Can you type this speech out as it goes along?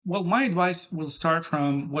Well, my advice will start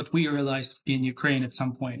from what we realized in Ukraine at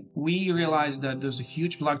some point. We realized that there's a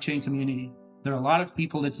huge blockchain community. There are a lot of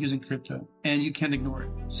people that using crypto, and you can't ignore it.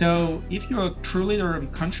 So if you're a true leader of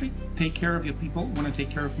your country, take care of your people. Want to take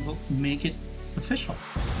care of people, make it official.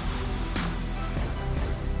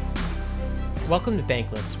 Welcome to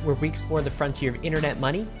Bankless, where we explore the frontier of internet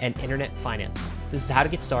money and internet finance. This is how to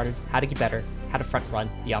get started, how to get better, how to front run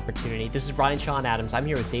the opportunity. This is Ryan Sean Adams. I'm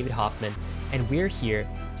here with David Hoffman, and we're here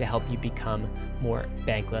to help you become more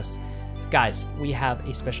bankless. Guys, we have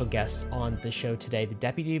a special guest on the show today, the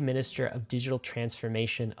Deputy Minister of Digital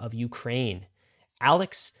Transformation of Ukraine,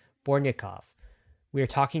 Alex Bornyakov. We are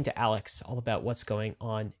talking to Alex all about what's going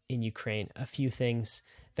on in Ukraine, a few things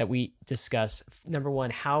that we discuss. Number one,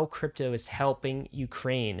 how crypto is helping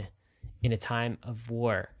Ukraine in a time of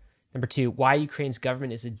war. Number two, why Ukraine's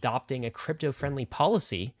government is adopting a crypto-friendly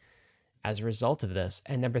policy as a result of this.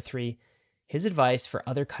 And number three, his advice for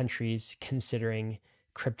other countries considering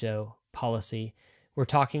crypto policy. We're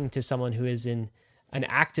talking to someone who is in an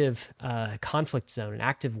active conflict zone, an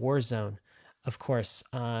active war zone. Of course,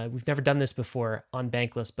 we've never done this before on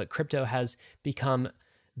Bankless, but crypto has become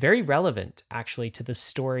very relevant, actually, to the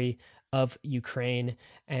story of Ukraine,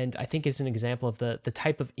 and I think is an example of the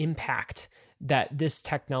type of impact that this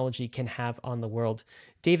technology can have on the world.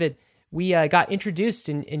 David, we got introduced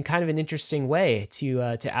in kind of an interesting way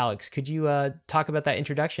to Alex. Could you talk about that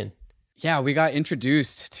introduction? Yeah, we got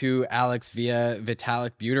introduced to Alex via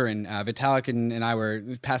Vitalik Buterin. Vitalik and I were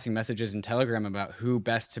passing messages in Telegram about who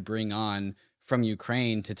best to bring on from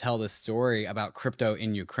Ukraine to tell the story about crypto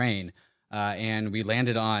in Ukraine. And we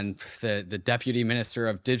landed on the Deputy Minister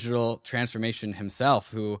of Digital Transformation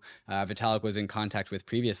himself, who Vitalik was in contact with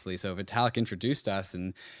previously. So Vitalik introduced us,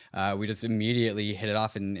 and we just immediately hit it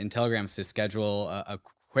off in Telegrams to schedule a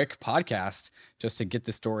quick podcast just to get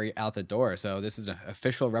the story out the door. So this is an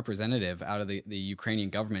official representative out of the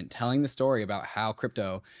Ukrainian government telling the story about how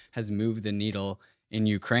crypto has moved the needle in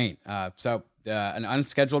Ukraine. An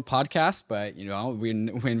unscheduled podcast, but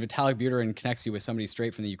when Vitalik Buterin connects you with somebody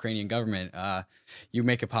straight from the Ukrainian government, you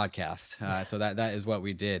make a podcast. So that is what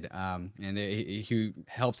we did, and he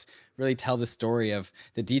helped really tell the story of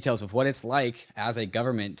the details of what it's like as a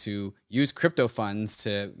government to use crypto funds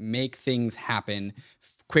to make things happen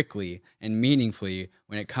quickly and meaningfully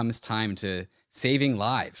when it comes time to saving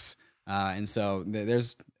lives. And so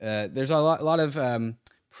there's a lot of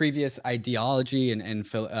previous ideology and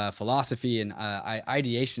philosophy and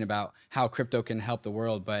ideation about how crypto can help the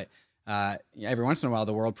world. But every once in a while,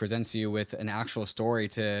 the world presents you with an actual story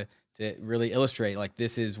to really illustrate, like,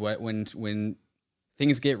 this is what, when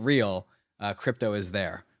things get real, crypto is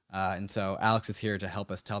there. And so Alex is here to help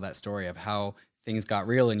us tell that story of how things got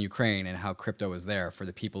real in Ukraine and how crypto is there for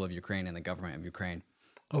the people of Ukraine and the government of Ukraine.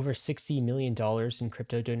 Over $60 million in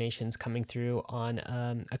crypto donations coming through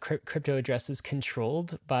on crypto addresses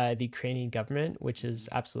controlled by the Ukrainian government, which is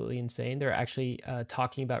absolutely insane. They're actually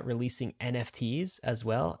talking about releasing NFTs as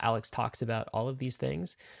well. Alex talks about all of these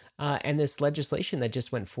things. And this legislation that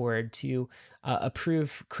just went forward to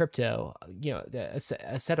approve crypto, a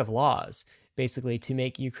set of laws basically to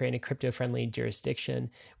make Ukraine a crypto-friendly jurisdiction.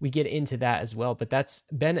 We get into that as well, but that's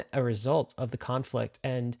been a result of the conflict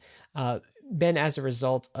and been as a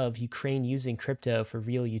result of Ukraine using crypto for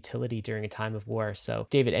real utility during a time of war. So,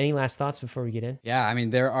 David, any last thoughts before we get in? Yeah, I mean,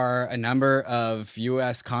 there are a number of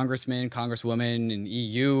U.S. congressmen, congresswomen, and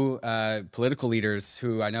EU political leaders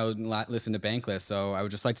who I know listen to Bankless. So I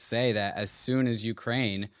would just like to say that as soon as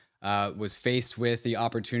Ukraine was faced with the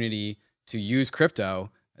opportunity to use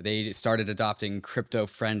crypto, they started adopting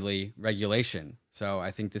crypto-friendly regulation. So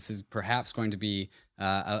I think this is perhaps going to be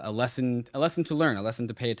a lesson to learn, a lesson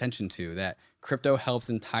to pay attention to, that crypto helps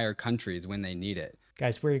entire countries when they need it.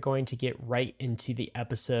 Guys, we're going to get right into the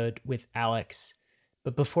episode with Alex.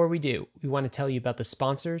 But before we do, we want to tell you about the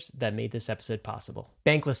sponsors that made this episode possible.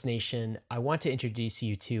 Bankless Nation, I want to introduce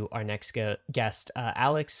you to our next guest,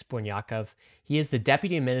 Alex Bornyakov. He is the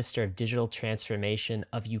Deputy Minister of Digital Transformation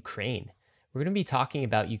of Ukraine. We're going to be talking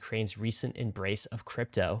about Ukraine's recent embrace of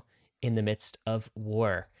crypto in the midst of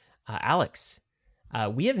war. Alex,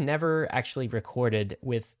 we have never actually recorded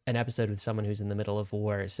with an episode with someone who's in the middle of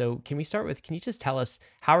war. So can you just tell us,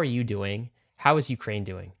 how are you doing? How is Ukraine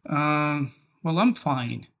doing? Well, I'm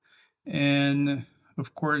fine. And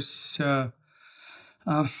of course,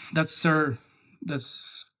 that's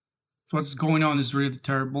what's going on is really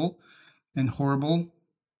terrible and horrible.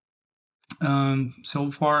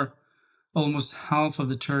 So far, almost half of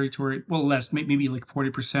the territory, well, less, maybe like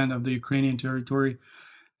 40% of the Ukrainian territory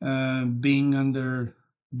being under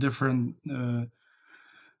different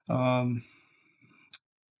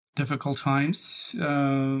difficult times.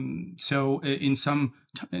 So in some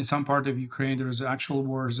part of Ukraine, there's actual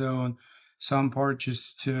war zone. Some part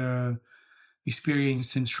just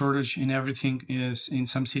experiencing shortage in everything. Is in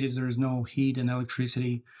some cities there is no heat and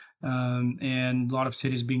electricity, and a lot of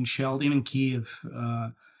cities being shelled, even Kiev.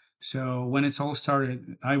 So when it's all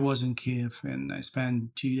started, I was in Kiev and I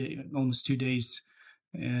spent almost 2 days,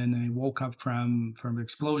 and I woke up from the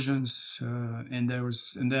explosions, and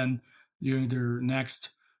then during the next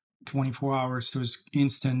 24 hours there was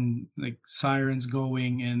instant like sirens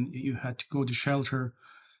going, and you had to go to shelter.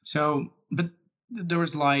 So, but there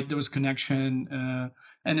was light, there was connection,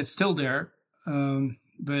 and it's still there,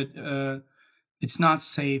 but it's not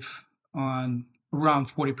safe on around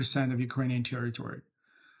 40% of Ukrainian territory.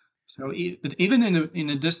 So, but even in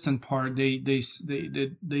a distant part, they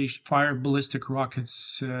fire ballistic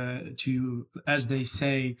rockets to, as they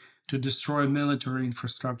say, to destroy military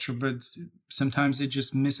infrastructure. But sometimes they're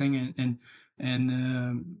just missing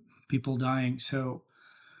and people dying. So,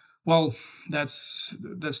 well, that's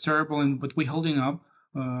terrible. But we're holding up.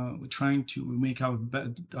 We're trying to make our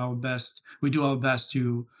best. We do our best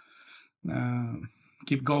to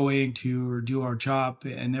keep going, to do our job,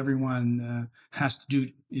 and everyone has to do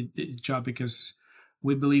its job, because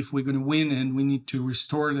we believe we're going to win, and we need to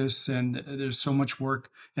restore this, and there's so much work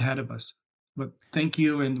ahead of us. But thank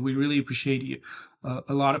you, and we really appreciate you.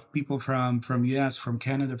 A lot of people from US, from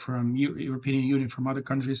Canada, from European Union, from other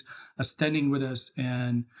countries are standing with us,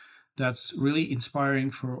 and that's really inspiring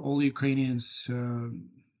for all Ukrainians,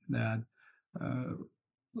 that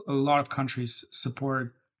a lot of countries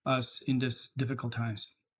support us in this difficult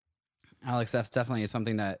times. Alex, that's definitely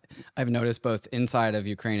something that I've noticed both inside of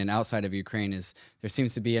Ukraine and outside of Ukraine. Is there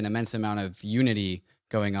seems to be an immense amount of unity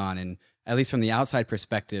going on, and at least from the outside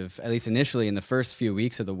perspective, at least initially in the first few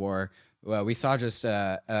weeks of the war, we saw just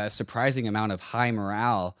a surprising amount of high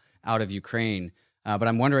morale out of Ukraine. But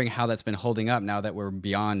I'm wondering how that's been holding up now that we're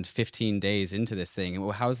beyond 15 days into this thing.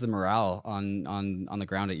 How's the morale on the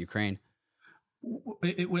ground at Ukraine?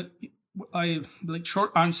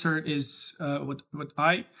 Short answer is what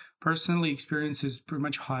I personally experience is pretty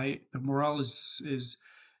much high. The morale is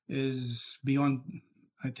beyond,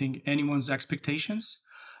 I think, anyone's expectations.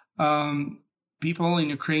 People in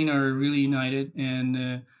Ukraine are really united,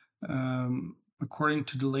 and according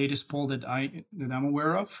to the latest poll that I'm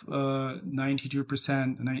aware of,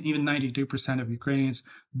 92% and even 93% of Ukrainians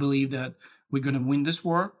believe that we're going to win this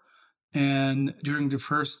war. And during the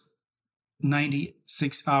first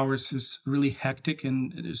 96 hours is really hectic,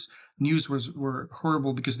 and news were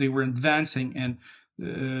horrible because they were advancing, and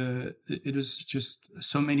it was just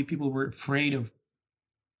so many people were afraid of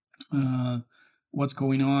what's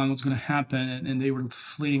going on, what's going to happen, and they were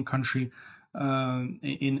fleeing country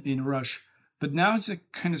in rush. But now it's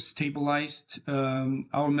kind of stabilized.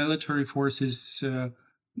 Our military forces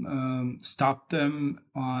stopped them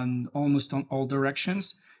almost on all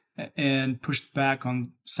directions, and pushed back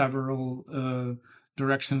on several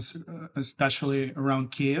directions, especially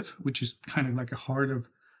around Kiev, which is kind of like a heart of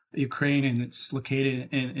Ukraine, and it's located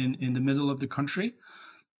in the middle of the country.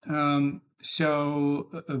 So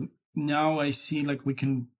now I see like we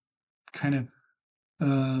can kind of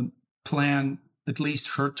plan at least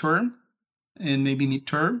short term and maybe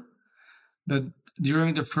mid-term. But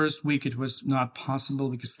during the first week, it was not possible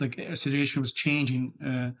because the situation was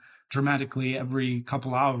changing dramatically every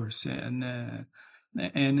couple hours, and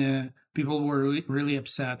people were really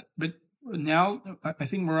upset. But now I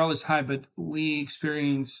think morale is high, but we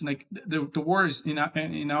experience like the war is in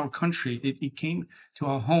our country. It came to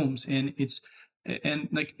our homes, and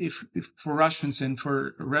like if for Russians and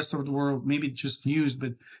for the rest of the world, maybe just news,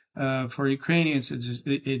 but for Ukrainians,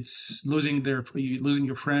 it's losing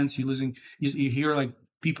your friends, you hear like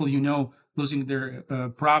people losing their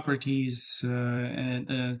properties,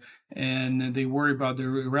 and they worry about their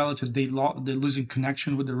relatives. They're losing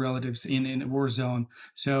connection with their relatives in a war zone.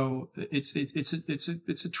 So it's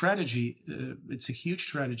a tragedy. It's a huge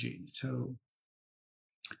tragedy. So,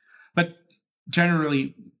 but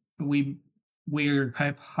generally we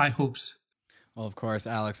have high hopes. Well, of course,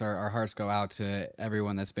 Alex, our hearts go out to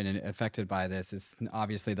everyone that's been affected by this. It's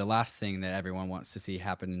obviously the last thing that everyone wants to see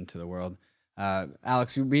happen into the world.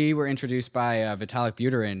 Alex, we were introduced by Vitalik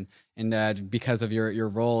Buterin, and because of your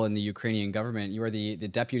role in the Ukrainian government, you are the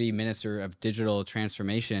Deputy Minister of Digital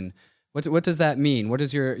Transformation. What does that mean? What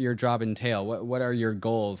does your job entail? What are your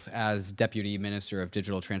goals as Deputy Minister of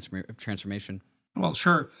Digital Transformation? Well,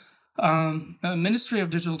 sure. Ministry of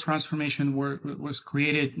Digital Transformation was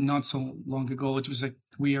created not so long ago. It was like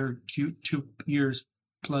we are 2 years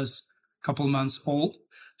plus a couple months old.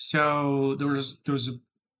 So there was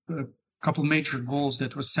a couple major goals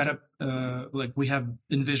that were set up, like we have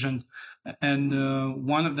envisioned, and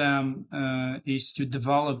one of them is to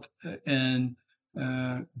develop and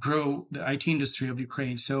grow the IT industry of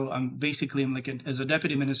Ukraine. So I'm like as a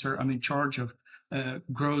deputy minister, I'm in charge of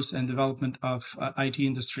growth and development of IT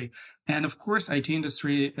industry, and of course, IT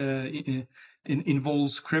industry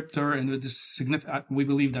involves crypto, and we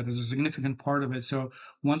believe that is a significant part of it. So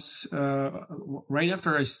once, right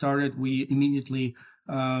after I started, we immediately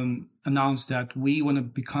announced that we want to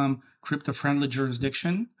become crypto-friendly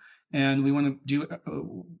jurisdiction, and we want to do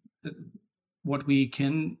what we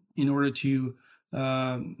can in order to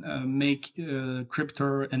make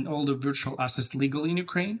crypto and all the virtual assets legal in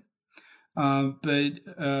Ukraine. But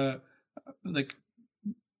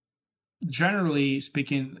generally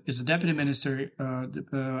speaking, as a deputy minister,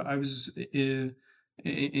 I was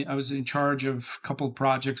in charge of a couple of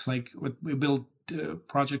projects. Like we built a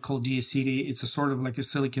project called DSCD. It's a sort of like a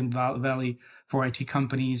Silicon Valley for IT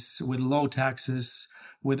companies with low taxes,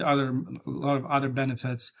 with a lot of other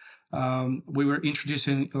benefits. We were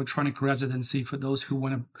introducing electronic residency for those who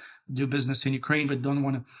want to do business in Ukraine but don't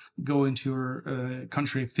want to go into your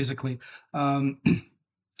country physically.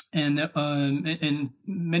 And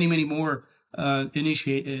many more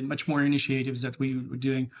much more initiatives that we were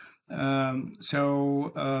doing.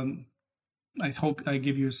 I hope I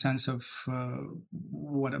give you a sense of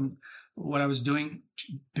what I was doing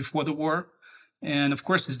before the war, and of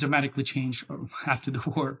course, it's dramatically changed after the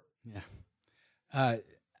war. Yeah.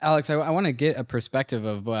 Alex, I want to get a perspective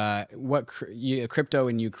of what crypto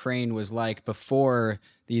in Ukraine was like before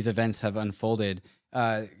these events have unfolded.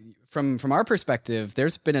 From our perspective,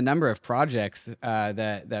 there's been a number of projects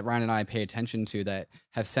that Ryan and I pay attention to that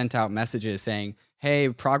have sent out messages saying, hey,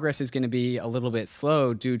 progress is going to be a little bit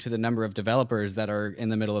slow due to the number of developers that are in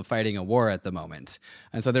the middle of fighting a war at the moment.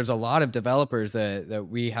 And so there's a lot of developers that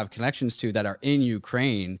we have connections to that are in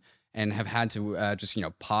Ukraine and have had to just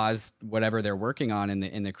pause whatever they're working on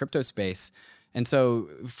in the crypto space. And so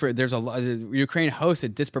Ukraine hosts a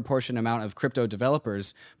disproportionate amount of crypto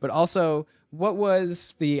developers, but also what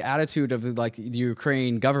was the attitude of the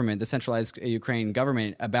Ukraine government, the centralized Ukraine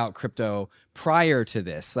government, about crypto prior to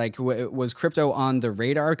this? Like, was crypto on the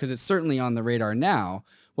radar? Because it's certainly on the radar now.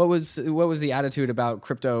 What was the attitude about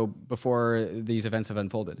crypto before these events have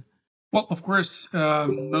unfolded? Well, of course,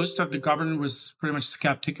 most of the government was pretty much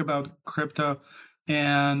skeptic about crypto,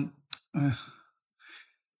 and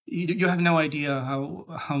you have no idea how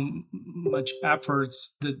much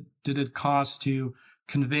efforts did it cost to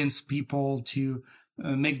convince people, to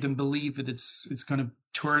make them believe that it's going to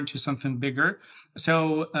turn to something bigger.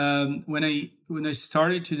 So when I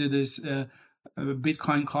started to do this,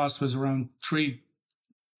 Bitcoin cost was around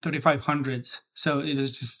 $3,500. So it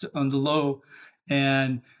is just on the low,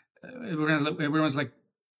 and everyone's like,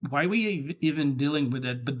 why are we even dealing with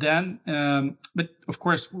it? But then, but of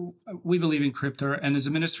course, we believe in crypto. And as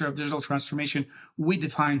a Minister of Digital Transformation, we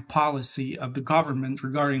define policy of the government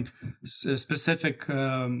regarding specific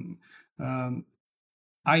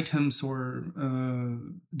items or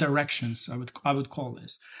directions, I would call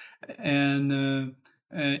this. And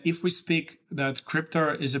if we speak that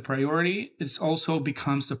crypto is a priority, it also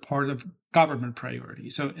becomes a part of government priority.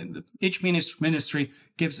 So each ministry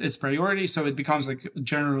gives its priority, so it becomes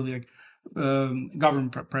generally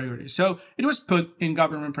government priority. So it was put in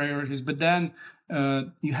government priorities, but then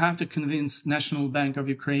you have to convince National Bank of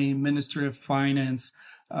Ukraine, Ministry of Finance,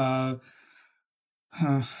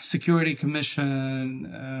 Security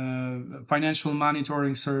Commission, Financial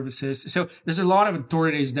Monitoring Services. So there's a lot of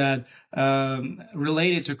authorities that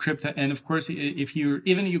related to crypto, and of course, if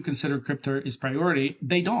you consider crypto is priority,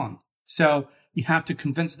 they don't. So you have to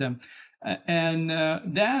convince them. And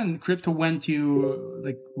then crypto went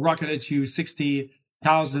to rocketed to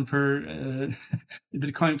 60,000 per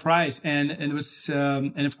Bitcoin price. And it was,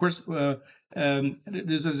 and of course,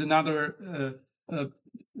 this was another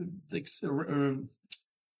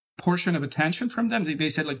portion of attention from them. They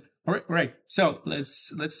said all right, so let's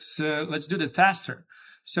do that faster.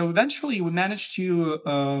 So eventually we managed to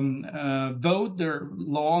vote their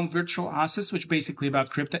law on virtual assets, which basically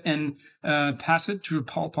about crypto, and pass it through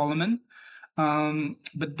Parliament.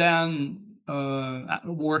 But then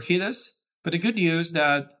war hit us. But the good news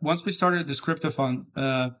that once we started this crypto fund,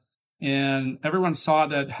 and everyone saw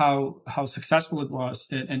that how successful it was,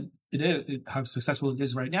 and how successful it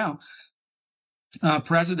is right now,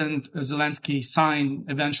 President Zelensky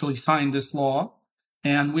eventually signed this law.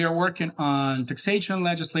 And we are working on taxation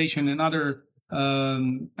legislation and other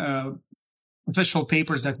official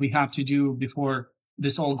papers that we have to do before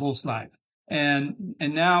this all goes live. And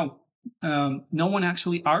now no one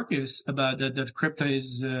actually argues about that crypto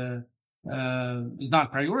is is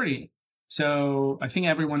not priority. So I think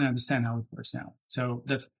everyone understands how it works now. So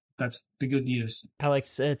that's the good news.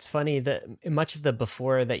 Alex, it's funny that much of the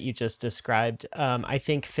before that you just described, I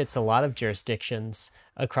think fits a lot of jurisdictions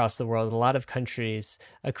across the world, a lot of countries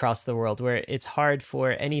across the world, where it's hard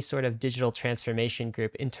for any sort of digital transformation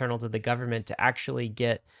group internal to the government to actually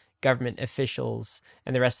get government officials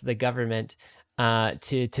and the rest of the government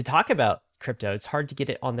to talk about crypto. It's hard to get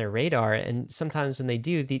it on their radar, and sometimes when they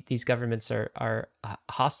do, these governments are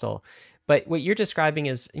hostile. But what you're describing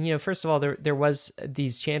is, first of all, there was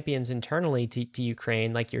these champions internally to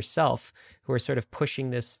Ukraine, like yourself, who are sort of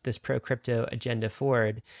pushing this pro crypto agenda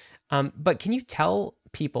forward. But can you tell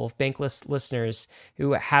people, bankless listeners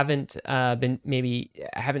who haven't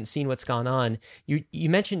seen what's gone on? You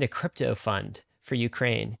mentioned a crypto fund for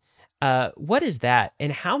Ukraine. What is that,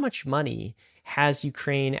 and how much money has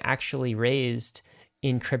Ukraine actually raised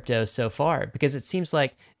in crypto so far? Because it seems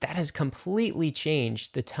like that has completely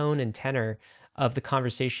changed the tone and tenor of the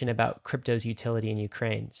conversation about crypto's utility in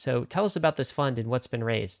Ukraine. So tell us about this fund and what's been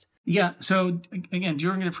raised. Yeah. So again,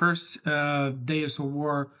 during the first days of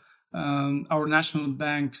war, our national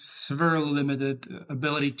bank's very limited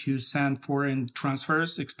ability to send foreign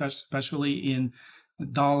transfers, especially in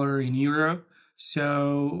dollar, in euro.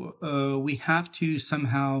 So we have to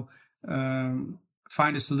somehow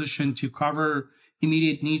find a solution to cover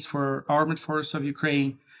immediate needs for armed force of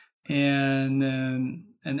Ukraine, and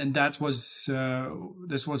that was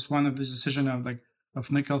this was one of the decision of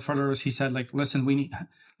Mikhail Fedorov. He said, listen,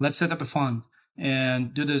 let's set up a fund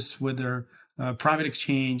and do this with their private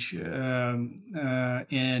exchange and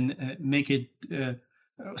make it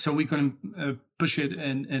so we can push it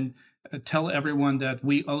and tell everyone that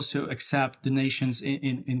we also accept donations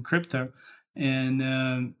in crypto. And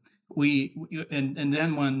and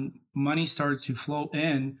then when money started to flow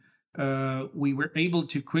in, we were able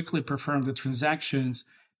to quickly perform the transactions,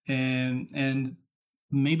 and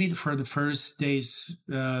maybe for the first days,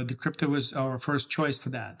 the crypto was our first choice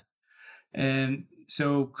for that. And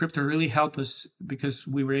so crypto really helped us because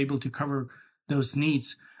we were able to cover those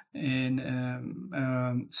needs. And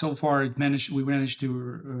so far, we managed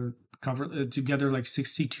to cover together like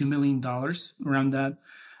 $62 million around that.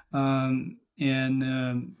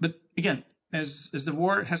 But again, as the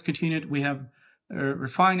war has continued, we have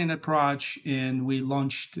refined an approach, and we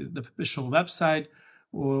launched the official website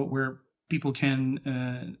where people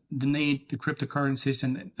can donate the cryptocurrencies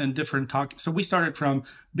and different tokens. So we started from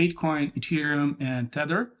Bitcoin, Ethereum, and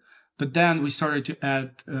Tether, but then we started to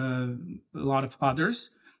add a lot of others.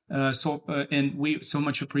 And we so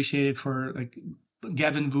much appreciated for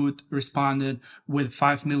Gavin Wood responded with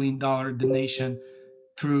 $5 million donation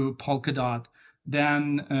through Polkadot.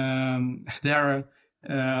 Then Dara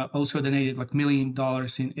also donated $1 million in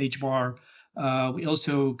HBAR. We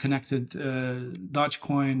also connected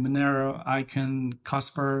Dogecoin, Monero, Icon,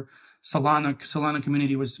 Casper, Solana. Solana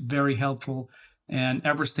community was very helpful, and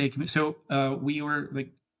Everstake. So we were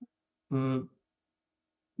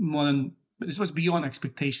more than, this was beyond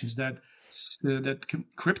expectations that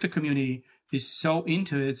crypto community is so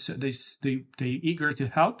into it. So they eager to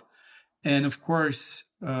help. And of course,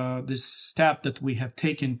 this step that we have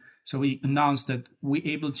taken, so we announced that we're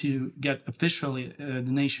able to get officially a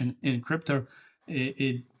donation in crypto.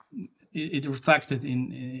 It reflected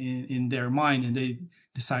in their mind, and they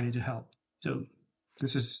decided to help. So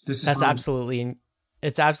this is that's absolutely,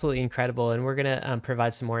 it's absolutely incredible. And we're going to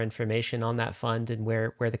provide some more information on that fund and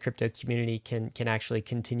where the crypto community can actually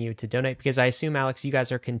continue to donate, because I assume, Alex, you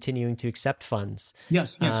guys are continuing to accept funds.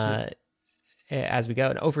 Yes. As we go,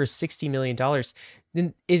 and over $60 million.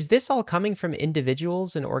 Then is this all coming from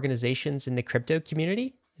individuals and organizations in the crypto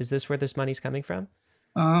community? Is this where this money's coming from?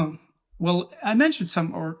 Well, I mentioned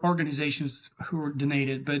some organizations who were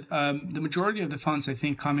donated, but the majority of the funds, I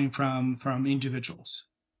think, coming from individuals.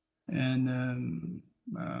 And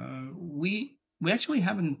we actually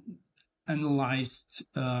haven't analyzed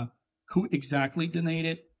who exactly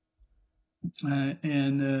donated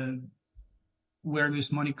and where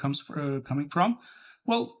this money coming from.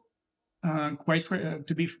 Well,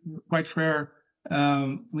 to be quite fair,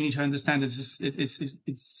 we need to understand that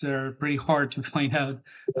it's pretty hard to find out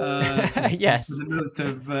yes, the most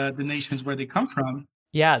of the nations where they come from.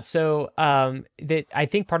 Yeah, so I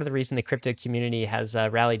think part of the reason the crypto community has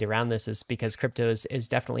rallied around this is because crypto is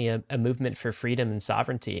definitely a movement for freedom and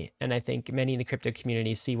sovereignty. And I think many in the crypto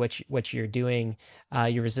community see what you're doing,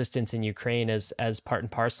 your resistance in Ukraine as part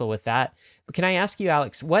and parcel with that. But can I ask you,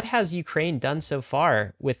 Alex, what has Ukraine done so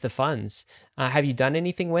far with the funds? Have you done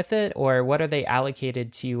anything with it, or what are they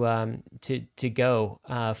allocated to go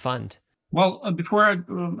fund? Well, before I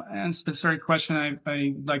answer the sorry question,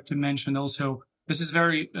 I'd like to mention also this is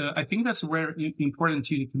very. I think that's very important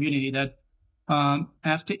to the community that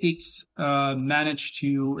FTX managed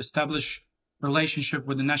to establish relationship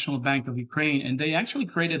with the National Bank of Ukraine, and they actually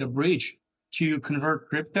created a bridge to convert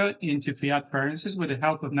crypto into fiat currencies with the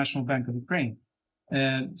help of National Bank of Ukraine.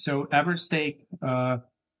 And so Everstake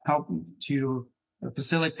helped to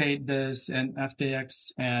facilitate this, and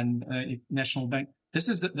FTX and National Bank. This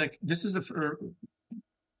is this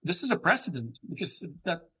is a precedent because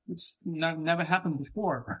it's never happened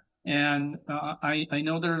before. And I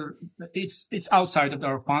know it's outside of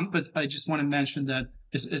our fund, but I just want to mention that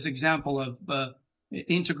as example of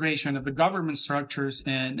integration of the government structures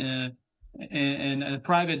and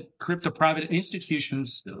private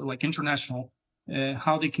institutions like international,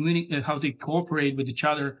 how they communicate, how they cooperate with each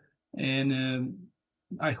other, and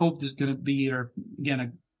I hope this is going to be again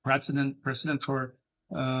a precedent for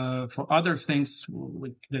other things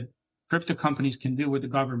that crypto companies can do with the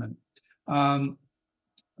government.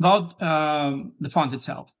 About the fund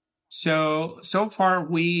itself. So far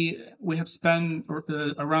we have spent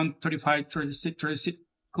around 36,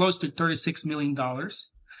 close to $36 million.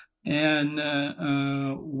 And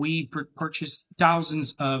we purchased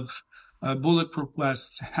thousands of bulletproof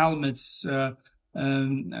vests, helmets,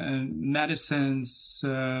 medicines,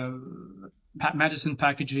 medicine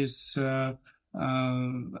packages.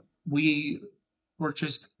 We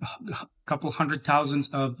purchased a couple hundred thousands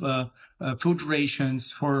of food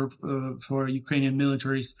rations for Ukrainian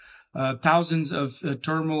militaries, thousands of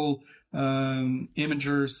thermal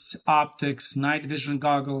imagers, optics, night vision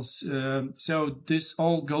goggles. So this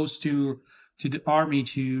all goes to the army,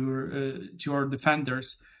 to our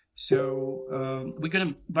defenders. So we're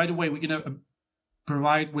gonna, by the way, we're gonna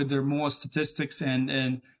provide with their more statistics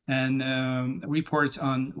and reports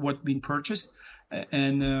on what been purchased.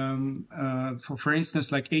 And for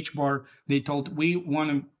instance, like HBAR, they told we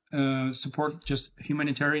want to support just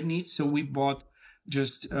humanitarian needs, so we bought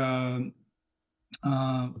just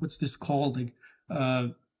what's this called, like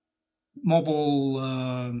mobile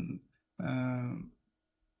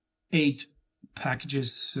aid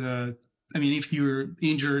packages. I mean, if you're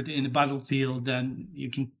injured in the battlefield, then you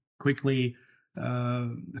can quickly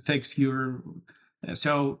fix your.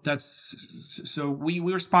 So we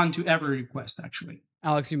respond to every request, actually.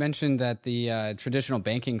 Alex, you mentioned that the traditional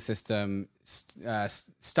banking system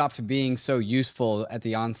stopped being so useful at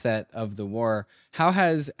the onset of the war. How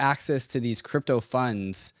has access to these crypto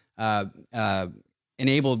funds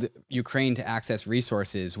enabled Ukraine to access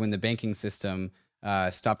resources when the banking system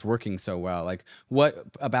stopped working so well? Like, what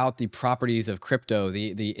about the properties of crypto,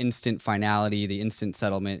 the instant finality, the instant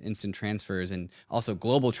settlement, instant transfers, and also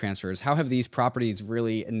global transfers, how have these properties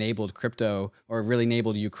really enabled crypto, or really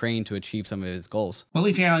enabled Ukraine to achieve some of its goals? Well,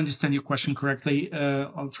 if I understand your question correctly,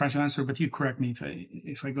 I'll try to answer, but you correct me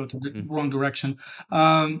if I go to the wrong direction.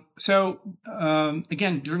 Again,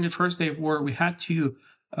 during the first day of war, we had to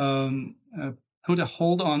put a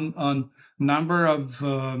hold on number of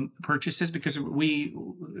purchases, because we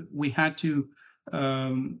had to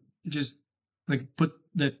just like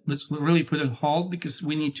let's really put on hold, because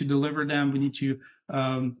we need to deliver them. We need to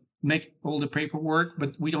make all the paperwork,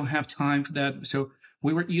 but we don't have time for that. So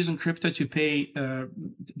we were using crypto to pay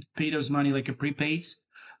those money like a prepaids.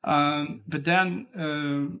 But then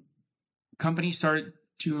companies started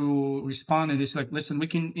to respond, and they said, like, listen, we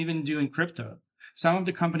can even do in crypto. Some of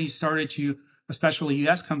the companies started to, especially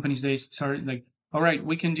US companies, they started like, all right,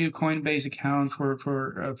 we can do Coinbase account for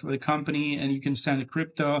the company, and you can send a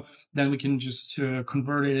crypto, then we can just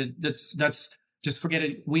convert it. That's just forget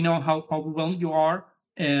it. We know how overwhelmed you are,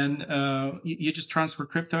 and you just transfer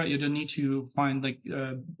crypto. You don't need to find like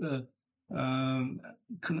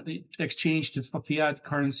exchange to fiat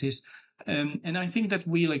currencies. And I think that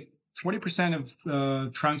we like 40% of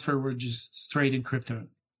transfer were just straight in crypto.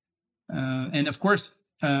 And of course,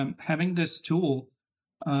 having this tool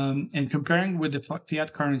and comparing with the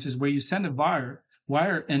fiat currencies, where you send a wire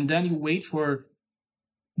and then you wait for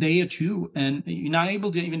a day or two, and you're not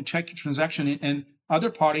able to even check your transaction, and other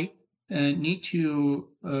party need to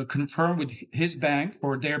confirm with his bank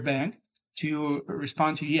or their bank to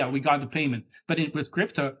respond to, yeah, we got the payment. But with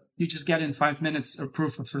crypto, you just get in 5 minutes a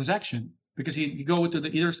proof of transaction, because you go to the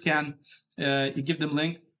Etherscan, you give them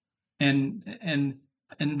link, and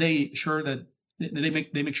they sure that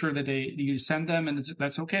they make sure that you send them, and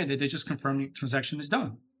that's okay. They just confirm the transaction is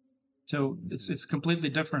done. So it's completely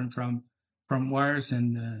different from wires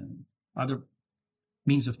and other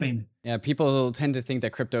means of payment. Yeah, people tend to think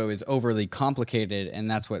that crypto is overly complicated, and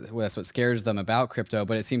that's what scares them about crypto.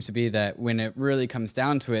 But it seems to be that when it really comes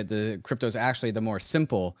down to it, the crypto is actually the more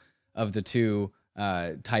simple of the two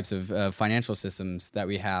types of financial systems that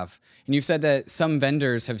we have. And you've said that some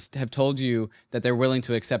vendors have told you that they're willing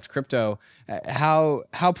to accept crypto. How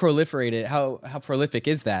proliferated, how prolific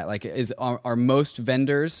is that? Like, are most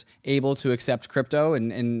vendors able to accept crypto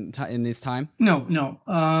in this time? No.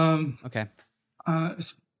 Okay.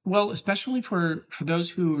 Well, especially for those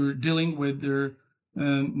who are dealing with their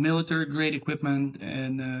military grade equipment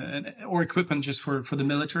or equipment just for the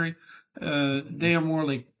military, they are more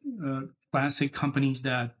like classic companies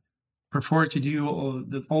that prefer to do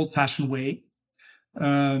the old-fashioned way.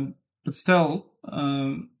 But still,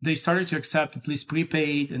 they started to accept at least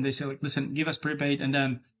prepaid, and they say, like, listen, give us prepaid, and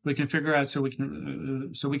then we can figure out we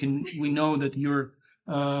know that you're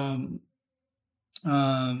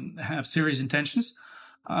have serious intentions.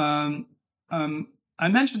 I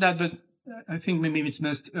mentioned that, but I think maybe it's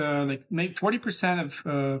missed. Like maybe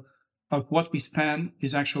 40% of what we spend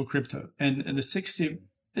is actual crypto, and the 60.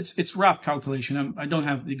 It's rough calculation. I don't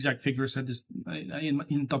have the exact figures at this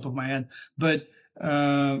in top of my head, but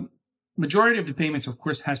majority of the payments, of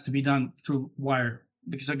course, has to be done through wire,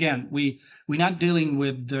 because again, we're not dealing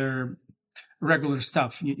with the regular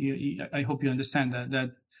stuff. I hope you understand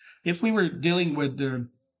that if we were dealing with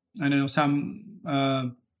some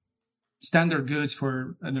standard goods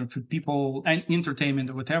for people and entertainment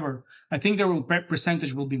or whatever, I think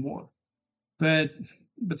percentage will be more, but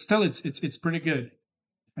still it's pretty good,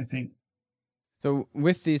 I think. So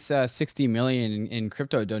with these 60 million in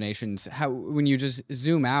crypto donations, when you just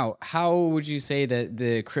zoom out, how would you say that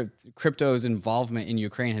the crypto's involvement in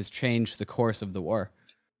Ukraine has changed the course of the war?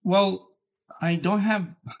 Well, I don't have.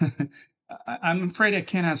 I'm afraid I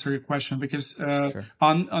can't answer your question because Sure.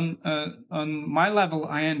 on my level,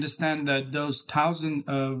 I understand that those thousands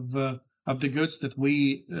of the goods that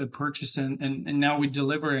we purchase and now we're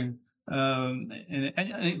delivering.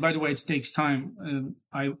 And by the way, it takes time.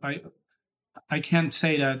 I can't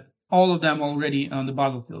say that all of them already on the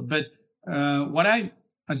battlefield, but what I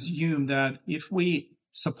assume that if we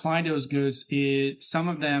supply those goods, some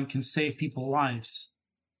of them can save people's lives.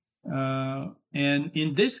 And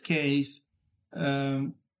in this case,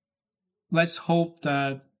 let's hope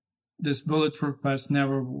that this bulletproof vest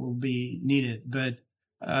never will be needed. But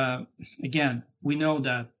again, we know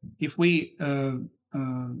that if we not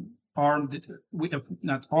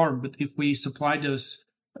armed, but if we supply those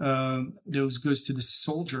goods to the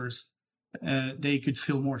soldiers, they could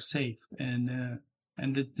feel more safe. And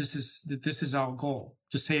that this is our goal,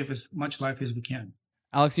 to save as much life as we can.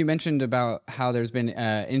 Alex, you mentioned about how there's been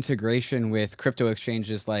integration with crypto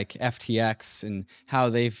exchanges like FTX and how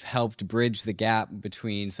they've helped bridge the gap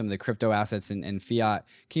between some of the crypto assets and fiat.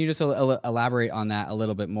 Can you just elaborate on that a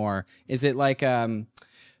little bit more? Is it like the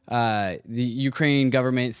Ukraine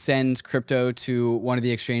government sends crypto to one of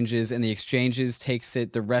the exchanges and the exchanges takes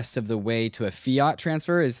it the rest of the way to a fiat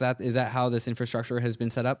transfer? Is that how this infrastructure has been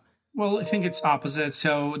set up? Well, I think it's opposite.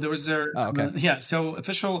 So there was so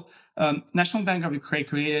official National Bank of Ukraine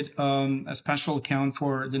created a special account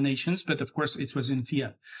for the nations, but of course it was in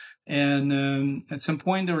fiat. And at some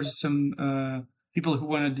point there was some people who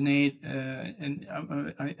want to donate, and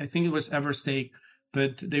I think it was Everstake,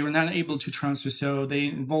 but they were not able to transfer. So they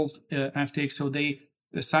involved FTX. So they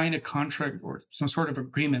signed a contract or some sort of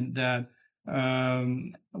agreement that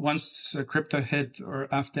once crypto hit or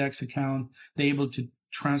FTX account, they're able to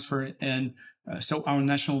transfer it, and so our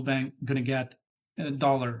national bank going to get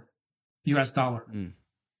US dollar.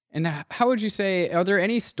 And how would you say, are there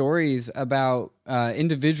any stories about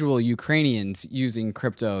individual Ukrainians using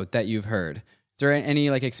crypto that you've heard? Is there any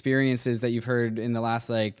like experiences that you've heard in the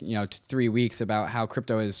last 3 weeks about how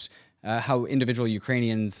crypto is, how individual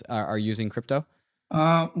Ukrainians are using crypto?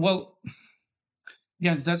 Well,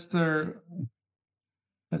 yeah, that's a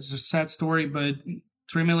sad story, but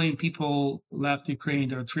 3 million people left Ukraine.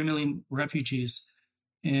 There are 3 million refugees.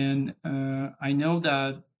 And I know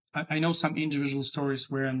that I know some individual stories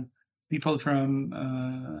where people from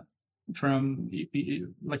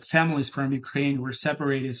like families from Ukraine were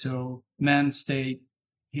separated. So men stayed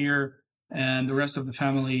here and the rest of the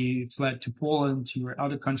family fled to Poland, to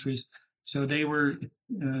other countries. So they were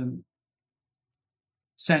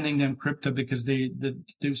sending them crypto because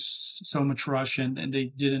there's so much rush and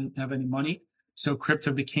they didn't have any money. So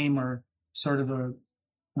crypto became a sort of a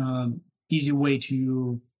easy way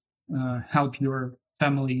to help your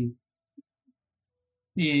family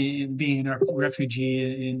in being a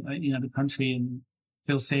refugee in another country and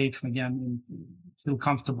feel safe again and feel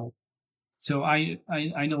comfortable. So I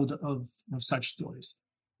know of such stories.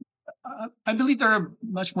 I believe there are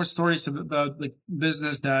much more stories about like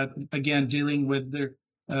business that again dealing with the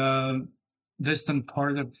distant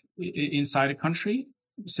part of inside a country.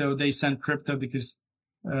 So they send crypto because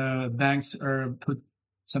banks are put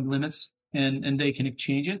some limits and they can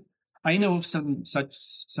exchange it. I know of some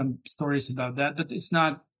stories about that, but it's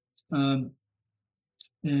not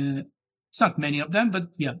many of them. But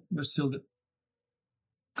yeah, there's still a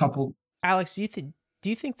couple. Alex, do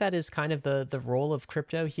you think that is kind of the role of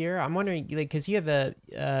crypto here? I'm wondering, like, because you have a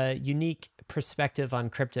unique perspective on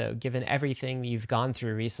crypto, given everything you've gone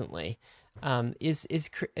through recently. Is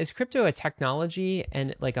crypto a technology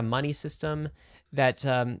and like a money system that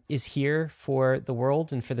is here for the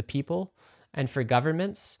world and for the people and for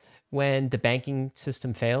governments when the banking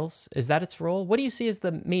system fails? Is that its role? What do you see as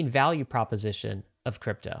the main value proposition of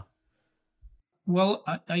crypto? Well,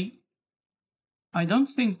 I don't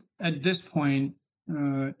think at this point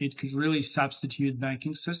it could really substitute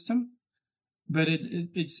banking system, but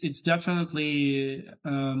it's definitely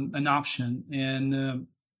an option. And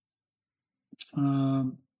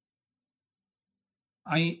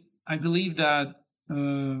I believe that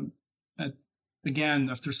again,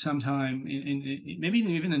 after some time, in maybe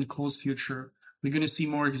even in the close future, we're going to see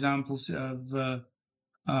more examples of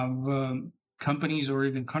companies or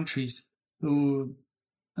even countries who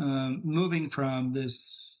moving from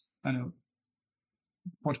this, I don't know,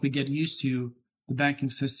 what we get used to, the banking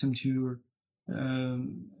system to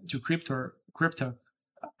crypto.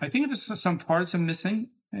 I think there's some parts are missing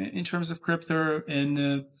in terms of crypto,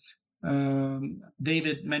 and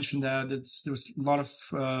David mentioned that there's a lot of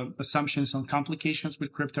assumptions on complications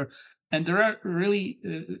with crypto, and there are really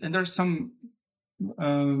and there's some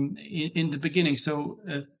in the beginning. So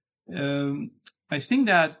I think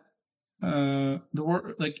that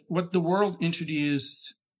what the world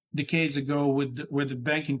introduced decades ago with the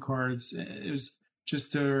banking cards is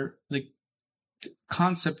just a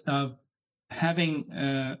concept of having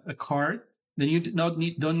a card. Then you don't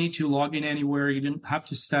need to log in anywhere. You don't have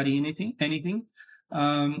to study anything.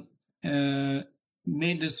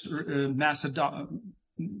 Made this mass adoption.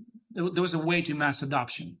 There was a way to mass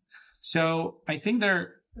adoption. So I think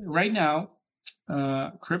there right now,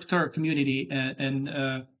 crypto community and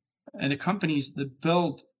the companies that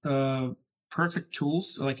build perfect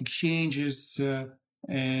tools like exchanges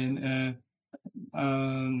and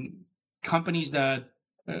companies that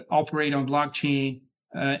operate on blockchain.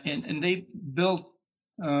 And they built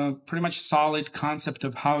pretty much solid concept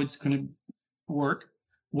of how it's going to work.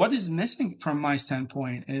 What is missing from my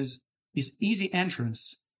standpoint is easy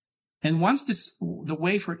entrance. And once the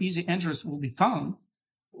way for easy entrance will be found,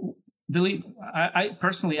 I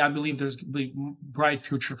personally believe there's going to be a bright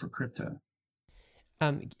future for crypto.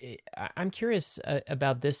 I'm curious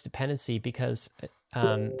about this dependency because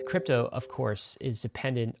crypto, of course, is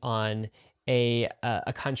dependent on a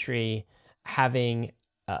country having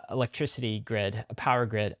electricity grid, a power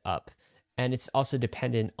grid up, and it's also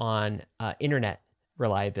dependent on internet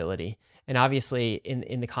reliability. And obviously,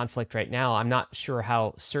 in the conflict right now, I'm not sure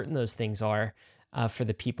how certain those things are for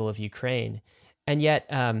the people of Ukraine. And yet,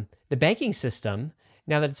 the banking system,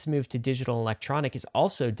 now that it's moved to digital and electronic, is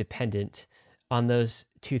also dependent on those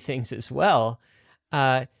two things as well.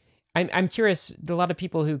 I'm curious, a lot of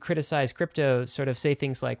people who criticize crypto sort of say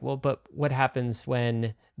things like, well, but what happens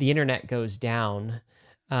when the internet goes down?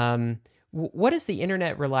 What is the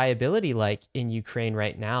internet reliability like in Ukraine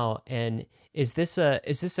right now? And is this a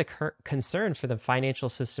concern for the financial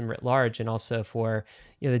system writ large and also for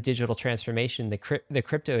the digital transformation, the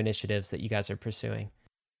crypto initiatives that you guys are pursuing?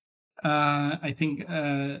 I think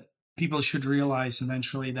people should realize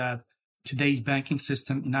eventually that today's banking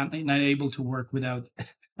system not able to work without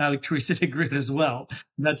electricity grid as well.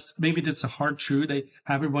 That's a hard truth that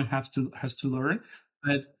everyone has to learn.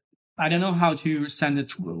 But I don't know how to send a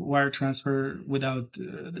wire transfer without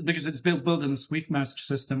because it's built in a Swift message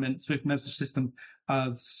system and Swift message system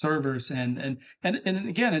servers and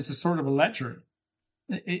again it's a sort of a ledger.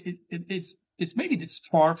 It's maybe it's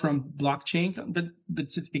far from blockchain, but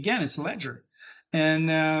it's a ledger. And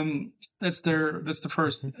that's the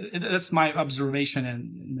first. That's my observation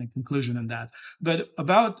and the conclusion on that. But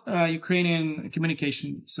about Ukrainian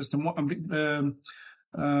communication system,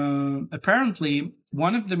 apparently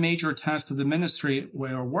one of the major tasks of the ministry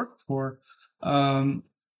where I worked for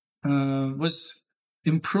was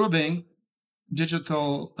improving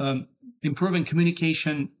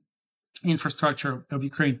communication infrastructure of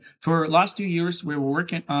Ukraine. For the last 2 years, we were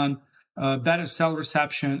working on better cell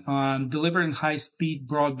reception, on delivering high-speed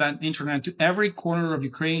broadband internet to every corner of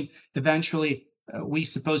Ukraine. Eventually, we're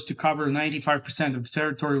supposed to cover 95% of the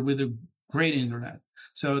territory with a great internet.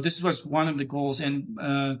 So this was one of the goals, and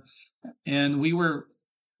we were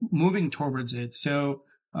moving towards it. So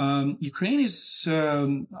Ukraine is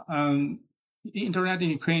internet in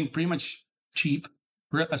Ukraine pretty much cheap.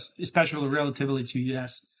 especially relatively to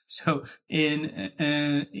US. So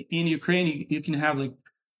in Ukraine, you can have like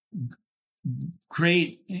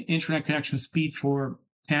great internet connection speed for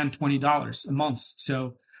 $10-20 a month.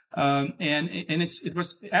 So and it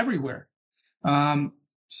was everywhere.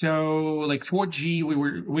 So like 4G, we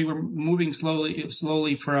were moving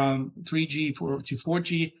slowly from 3G to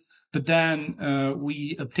 4G, but then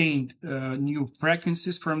we obtained new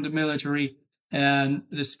frequencies from the military, and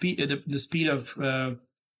the speed of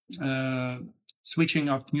switching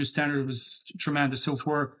of new standard was tremendous. So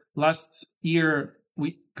for last year,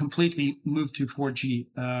 we completely moved to 4G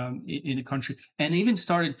in the country, and even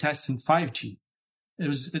started testing 5G.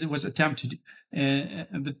 It was attempted,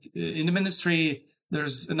 but in the ministry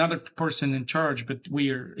there's another person in charge, but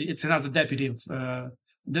it's another deputy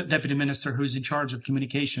minister who's in charge of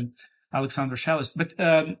communication, Alexander Shelis. But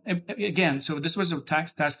again, so this was a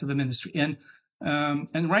task of the ministry, and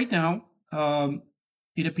right now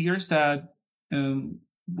it appears that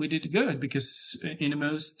we did good, because in the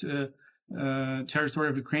most territory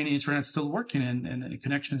of Ukraine, the internet's still working and the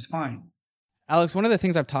connection is fine. Alex, one of the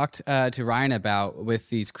things I've talked to Ryan about with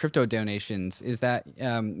these crypto donations is that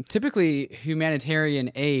typically humanitarian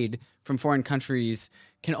aid from foreign countries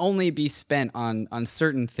can only be spent on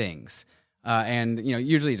certain things. And,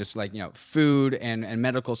 usually just like, food and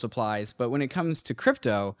medical supplies. But when it comes to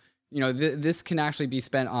crypto, this can actually be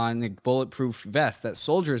spent on like bulletproof vests that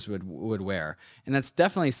soldiers would wear. And that's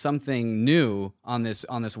definitely something new on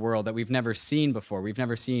this world that we've never seen before. We've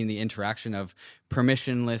never seen the interaction of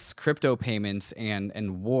permissionless crypto payments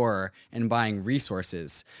and war and buying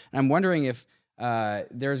resources. And I'm wondering if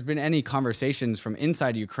there's been any conversations from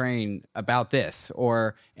inside Ukraine about this,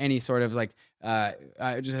 or any sort of like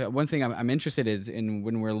just one thing I'm interested in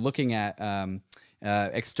when we're looking at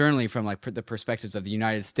externally from like the perspectives of the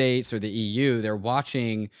United States or the EU, they're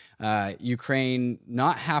watching Ukraine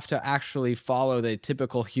not have to actually follow the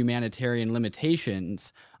typical humanitarian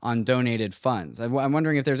limitations on donated funds. I'm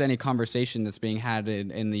wondering if there's any conversation that's being had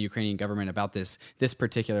in the Ukrainian government about this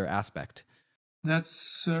particular aspect.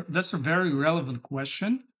 That's a very relevant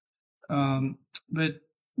question, but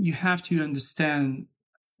you have to understand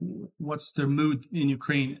what's the mood in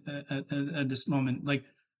Ukraine at this moment. Like,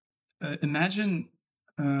 imagine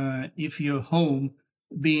if your home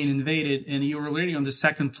being invaded and you're already on the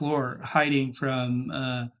second floor hiding from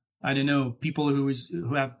I don't know, people who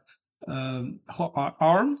are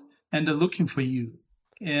armed, and they're looking for you.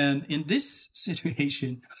 And in this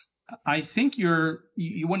situation, I think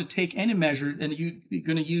you want to take any measure, and you're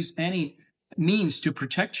going to use any means to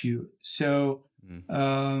protect you. So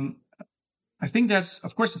I think that's,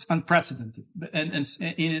 of course, it's unprecedented, and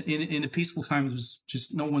in a peaceful time, there's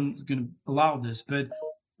just no one's going to allow this. But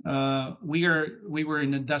we were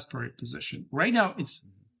in a desperate position. Right now, it's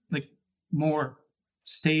like more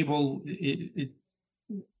stable,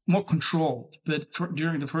 more controlled. But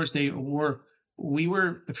during the first day of war, we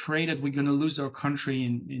were afraid that we're going to lose our country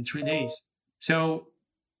in 3 days. So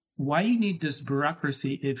why you need this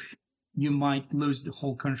bureaucracy if you might lose the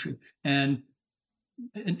whole country and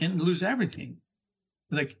lose everything?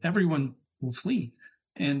 Like, everyone will flee,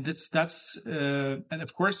 and that's and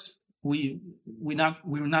of course we were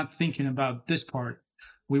not thinking about this part.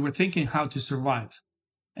 We were thinking how to survive,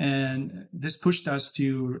 and this pushed us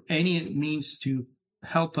to any means to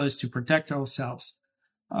help us to protect ourselves.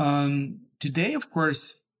 Today, of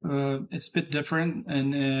course, it's a bit different,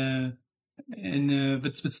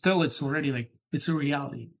 but still, it's already like, it's a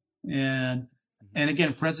reality. And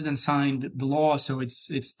again, President signed the law, so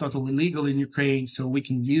it's totally legal in Ukraine, so we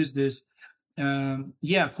can use this.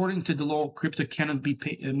 According to the law, crypto cannot be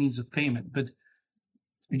a means of payment. But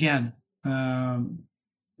again,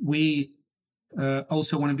 we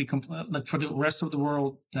also want to be like, for the rest of the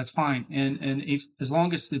world, that's fine. And if, as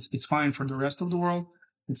long as it's fine for the rest of the world,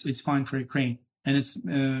 it's fine for Ukraine. And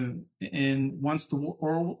and once the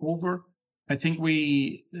war over, I think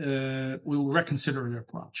we will reconsider the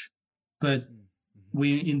approach. But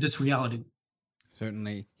we in this reality.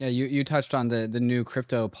 Certainly. Yeah, you touched on the new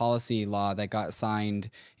crypto policy law that got signed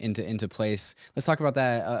into place. Let's talk about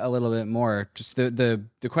that a little bit more. Just the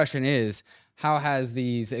question is, how has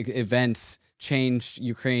these events changed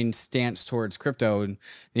Ukraine's stance towards crypto? And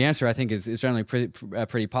the answer, I think, is generally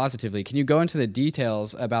pretty positively. Can you go into the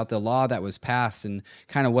details about the law that was passed and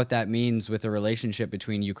kind of what that means with the relationship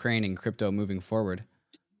between Ukraine and crypto moving forward?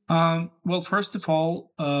 Well, first of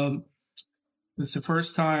all, it's the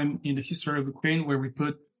first time in the history of Ukraine where we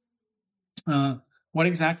put what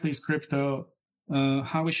exactly is crypto,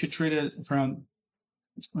 how we should treat it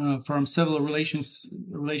from civil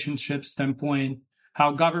relationship standpoint,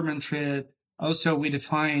 how government treat it, Also, we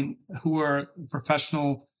define who are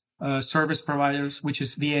professional service providers, which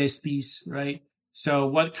is VASPs, right? So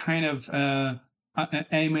what kind of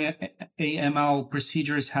AML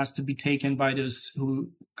procedures has to be taken by those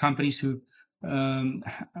companies who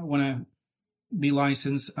want to be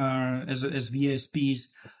licensed as VASPs.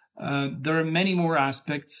 There are many more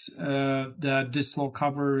aspects that this law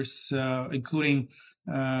covers, including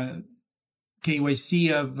KYC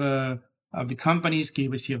of the companies,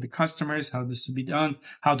 KYC of the customers, how this should be done,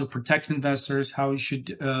 how to protect investors, how you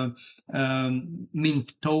should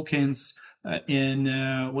mint tokens,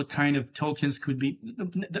 and what kind of tokens could be.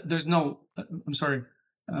 There's no, I'm sorry,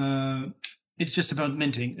 it's just about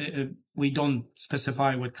minting. We don't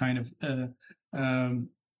specify what kind of,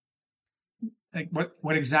 like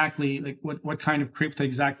what exactly, like what kind of crypto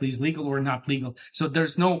exactly is legal or not legal. So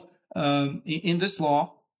there's no, in this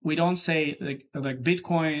law, we don't say like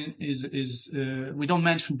Bitcoin is we don't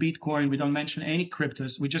mention Bitcoin, we don't mention any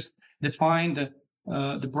cryptos. We just define the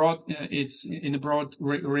broad, it's in a broad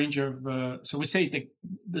range of, so we say, like,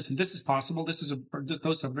 listen, this is possible.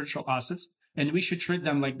 Those are virtual assets, and we should treat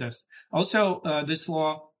them like this. Also, this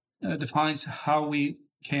law defines how we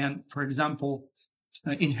can, for example,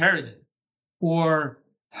 inherit it, or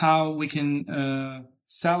how we can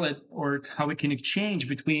sell it, or how we can exchange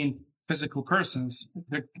between physical persons,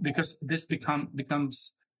 because this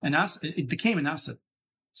becomes an asset. It became an asset.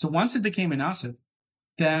 So once it became an asset,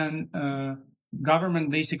 then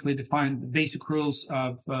government basically defined the basic rules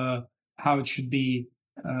of how it should be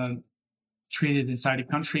treated inside a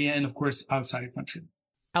country and, of course, outside a country.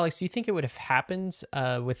 Alex, do you think it would have happened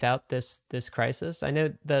without this crisis? I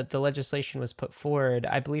know the legislation was put forward.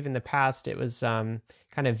 I believe in the past it was kind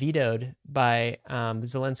of vetoed by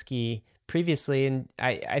Zelensky previously, and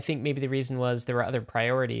I think maybe the reason was there were other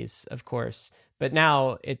priorities, of course. But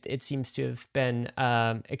now it seems to have been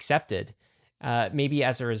accepted, maybe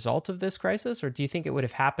as a result of this crisis, or do you think it would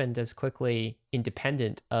have happened as quickly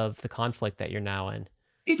independent of the conflict that you're now in?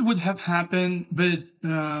 It would have happened, but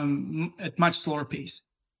at much slower pace.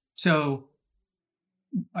 So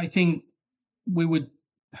I think we would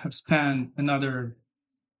have spent another,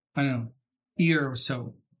 I don't know, year or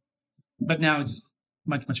so. But now it's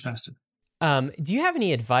much, much faster. Do you have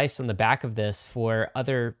any advice on the back of this for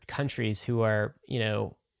other countries who are,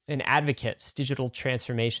 and advocates, digital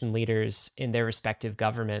transformation leaders in their respective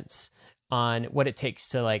governments, on what it takes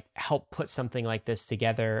to help put something like this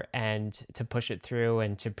together and to push it through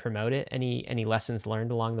and to promote it? Any lessons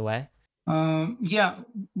learned along the way? Yeah.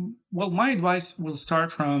 Well, my advice will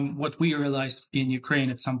start from what we realized in Ukraine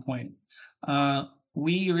at some point.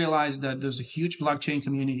 We realized that there's a huge blockchain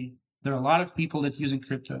community. There are a lot of people that using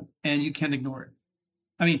crypto, and you can't ignore it.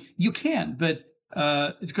 I mean, you can, but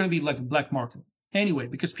it's going to be like a black market anyway,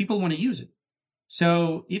 because people want to use it.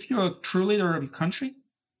 So if you're a true leader of your country,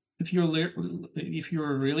 if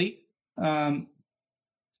you're really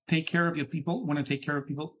take care of your people, want to take care of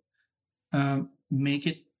people, make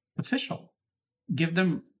it official. Give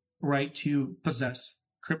them right to possess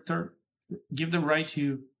crypto. Give them right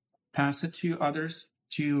to pass it to others,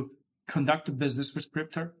 to conduct a business with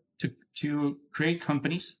crypto, to create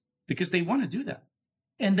companies, because they want to do that,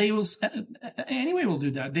 and they will anyway. Will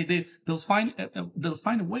do that. They'll find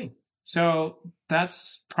a way. So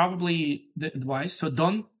that's probably the advice. So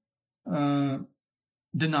don't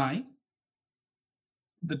deny,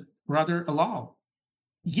 but rather allow.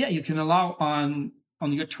 Yeah, you can allow on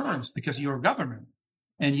your terms because you're a government,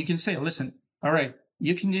 and you can say, listen, all right,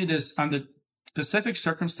 you can do this under specific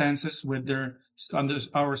circumstances under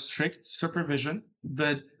our strict supervision,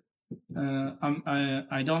 but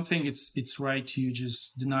I don't think it's right to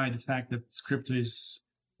just deny the fact that crypto is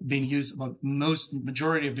being used by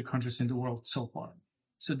majority of the countries in the world so far.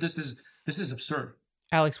 So this is absurd.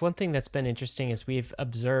 Alex, one thing that's been interesting is we've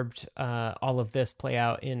observed all of this play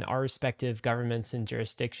out in our respective governments and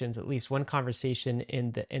jurisdictions. At least one conversation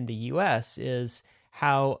in the U.S. is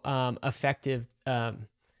how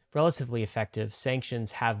relatively effective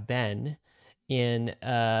sanctions have been in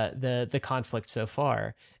the conflict so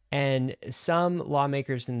far. And some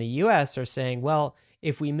lawmakers in the U.S. are saying, well,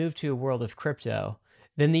 if we move to a world of crypto,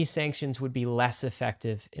 then these sanctions would be less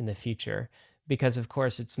effective in the future. Because of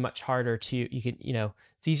course it's much harder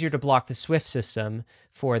it's easier to block the SWIFT system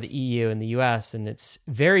for the EU and the US, and it's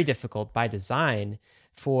very difficult by design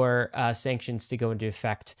for sanctions to go into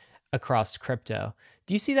effect across crypto.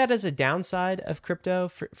 Do you see that as a downside of crypto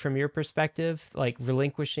from your perspective, like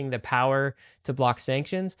relinquishing the power to block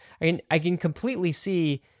sanctions? I can completely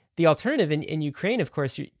see the alternative in Ukraine. Of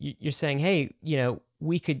course, you're saying, hey,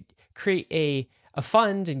 we could create a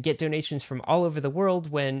fund and get donations from all over the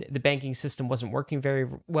world when the banking system wasn't working very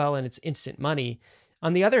well and it's instant money.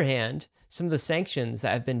 On the other hand, some of the sanctions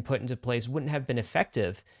that have been put into place wouldn't have been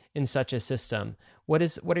effective in such a system. What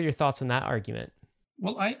are your thoughts on that argument?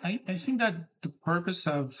 Well, I think that the purpose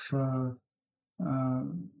of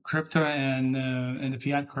crypto and the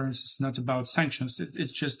fiat currency is not about sanctions.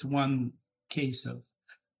 It's just one case of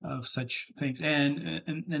such things,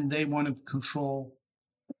 and they want to control,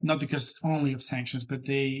 not because only of sanctions, but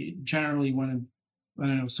they generally want to, I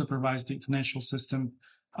don't know, supervise the financial system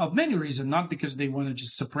of many reasons. Not because they want to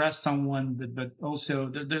just suppress someone, but also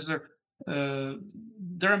there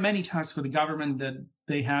are many tasks for the government that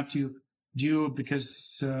they have to do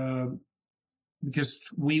because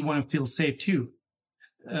we want to feel safe too.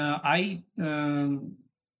 I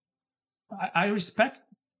respect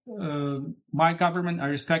my government. I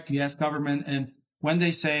respect the U.S. government, and when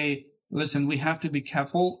they say, "Listen, we have to be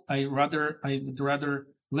careful," I would rather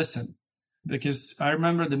listen, because I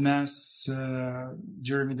remember the mass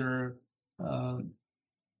during the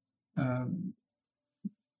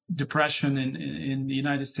depression in the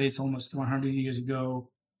United States almost 100 years ago.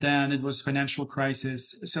 Then it was financial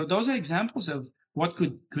crisis. So those are examples of what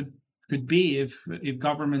could be if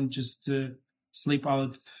government just sleep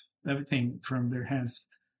out everything from their hands.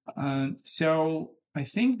 So I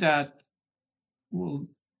think that, well,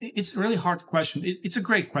 it's a really hard question. It's a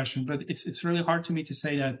great question, but it's really hard to me to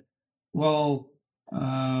say that, well,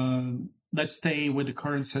 let's stay with the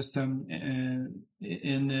current system.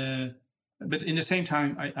 But in the same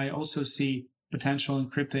time, I also see potential in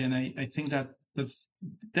crypto, and I think that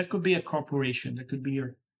that could be a cooperation. That could be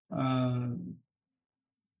a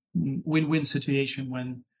win-win situation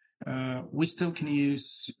when we still can we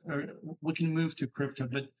can move to crypto,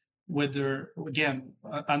 but whether, again,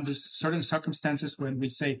 under certain circumstances, when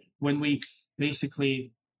we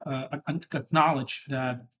basically acknowledge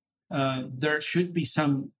that there should be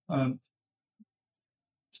some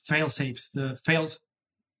fail-safes,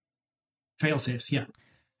 fail-safes, yeah.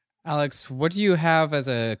 Alex, what do you have as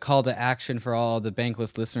a call to action for all the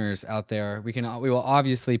Bankless listeners out there? We will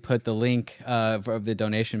obviously put the link of the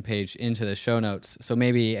donation page into the show notes. So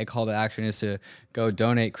maybe a call to action is to go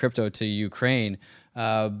donate crypto to Ukraine.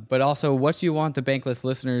 But also, what do you want the Bankless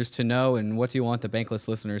listeners to know, and what do you want the Bankless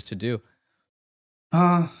listeners to do?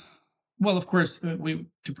 Well, of course, we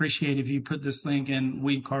appreciate if you put this link, and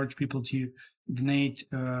we encourage people to donate.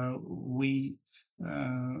 We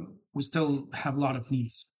still have a lot of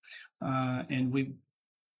needs. And we're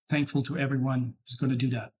thankful to everyone who's going to do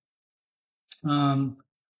that. I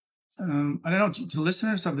don't know, to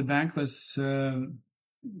listeners of the Bankless,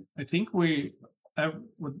 I think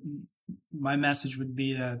my message would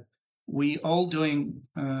be that we all doing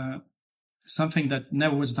something that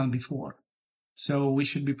never was done before. So we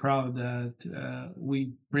should be proud that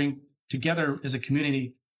we bring together as a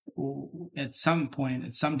community at some point,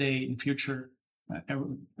 at some day in future.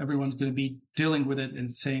 Everyone's going to be dealing with it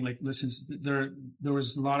and saying, like, listen, there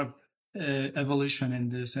was a lot of evolution in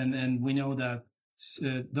this, and we know that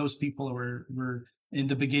those people were in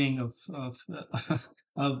the beginning of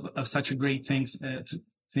such a great things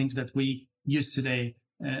that we use today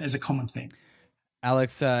as a common thing.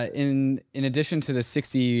 Alex, in addition to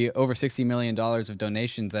the over $60 million of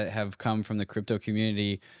donations that have come from the crypto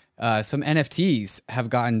community, some NFTs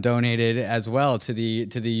have gotten donated as well to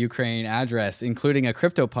the Ukraine address, including a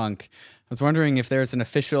CryptoPunk. I was wondering if there's an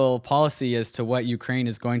official policy as to what Ukraine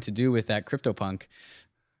is going to do with that CryptoPunk.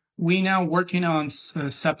 We now working on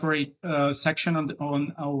a separate section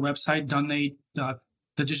on our website,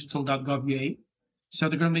 donate.thedigital.gov.ua. So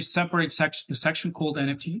there's going to be a separate section called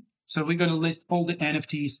NFT. So we're going to list all the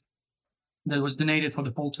NFTs that was donated for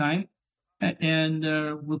the whole time, and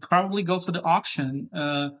we'll probably go for the auction.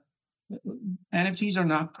 NFTs are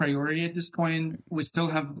not priority at this point. We still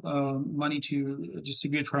have money to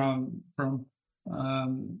distribute from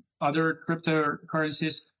other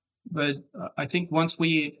cryptocurrencies, but I think once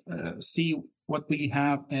we see what we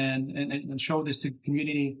have and show this to the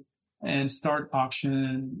community and start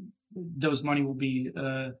auction, those money will be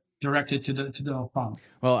directed to the fund.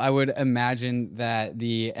 Well, I would imagine that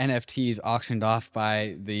the NFTs auctioned off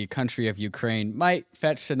by the country of Ukraine might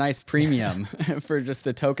fetch a nice premium for just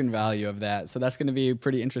the token value of that. So that's going to be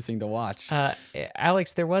pretty interesting to watch.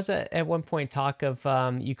 Alex, there was at one point talk of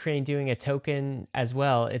Ukraine doing a token as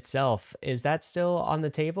well itself. Is that still on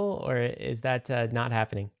the table, or is that not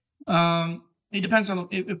happening? It depends on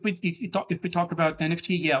if we talk about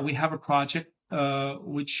NFT. Yeah, we have a project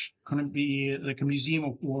which going to be like a museum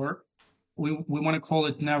of war. We want to call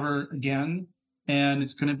it Never Again. and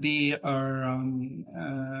it's going to be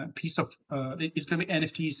our piece of. It's going to be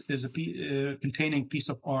NFTs as containing piece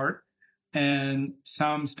of art and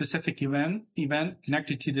some specific event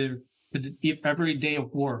connected to the every day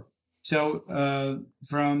of war. So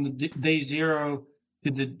from the day 0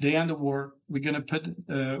 to the day end of war, we're going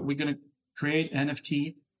to create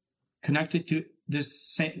NFT connected to this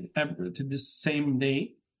same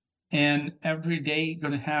day, and every day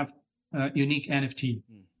going to have a unique NFT.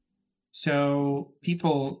 So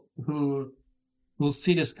people who will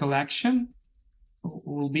see this collection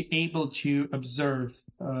will be able to observe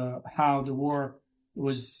how the war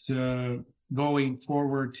was going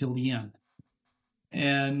forward till the end.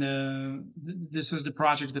 And this is the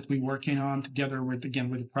project that we're working on together with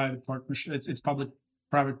a private partnership. It's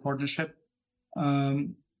public-private partnership.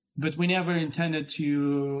 But we never intended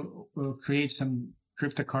to create some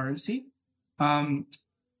cryptocurrency.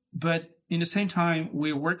 But in the same time,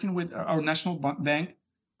 we're working with our national bank,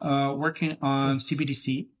 working on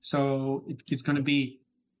CBDC. So it's going to be,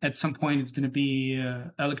 at some point, it's going to be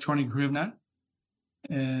electronic hryvnia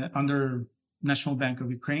under National Bank of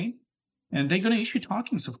Ukraine. And they're going to issue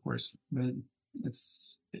tokens, of course, but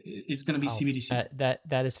it's going to be CBDC.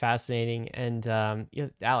 That is fascinating. And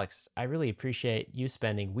Alex, I really appreciate you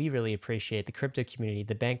spending. We really appreciate the crypto community,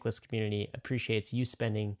 the Bankless community appreciates you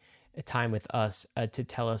spending time with us to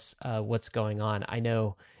tell us what's going on. I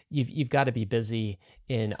know you've got to be busy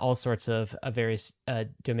in all sorts of various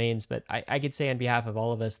domains, but I could say on behalf of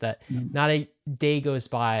all of us that not a day goes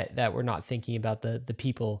by that we're not thinking about the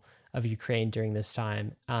people of Ukraine during this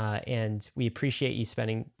time. And we appreciate you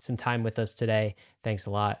spending some time with us today. Thanks a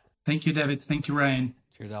lot. Thank you, David. Thank you, Ryan.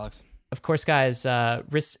 Cheers, Alex. Of course, guys,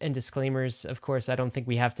 risks and disclaimers. Of course, I don't think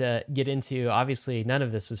we have to get into, obviously, none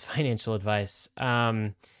of this was financial advice.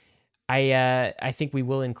 I think we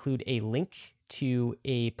will include a link to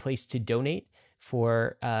a place to donate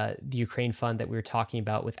for the Ukraine fund that we were talking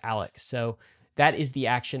about with Alex. So that is the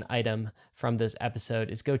action item from this episode,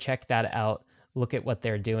 is go check that out. Look at what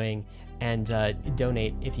they're doing and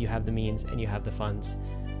donate if you have the means and you have the funds.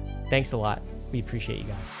 Thanks a lot. We appreciate you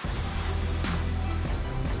guys.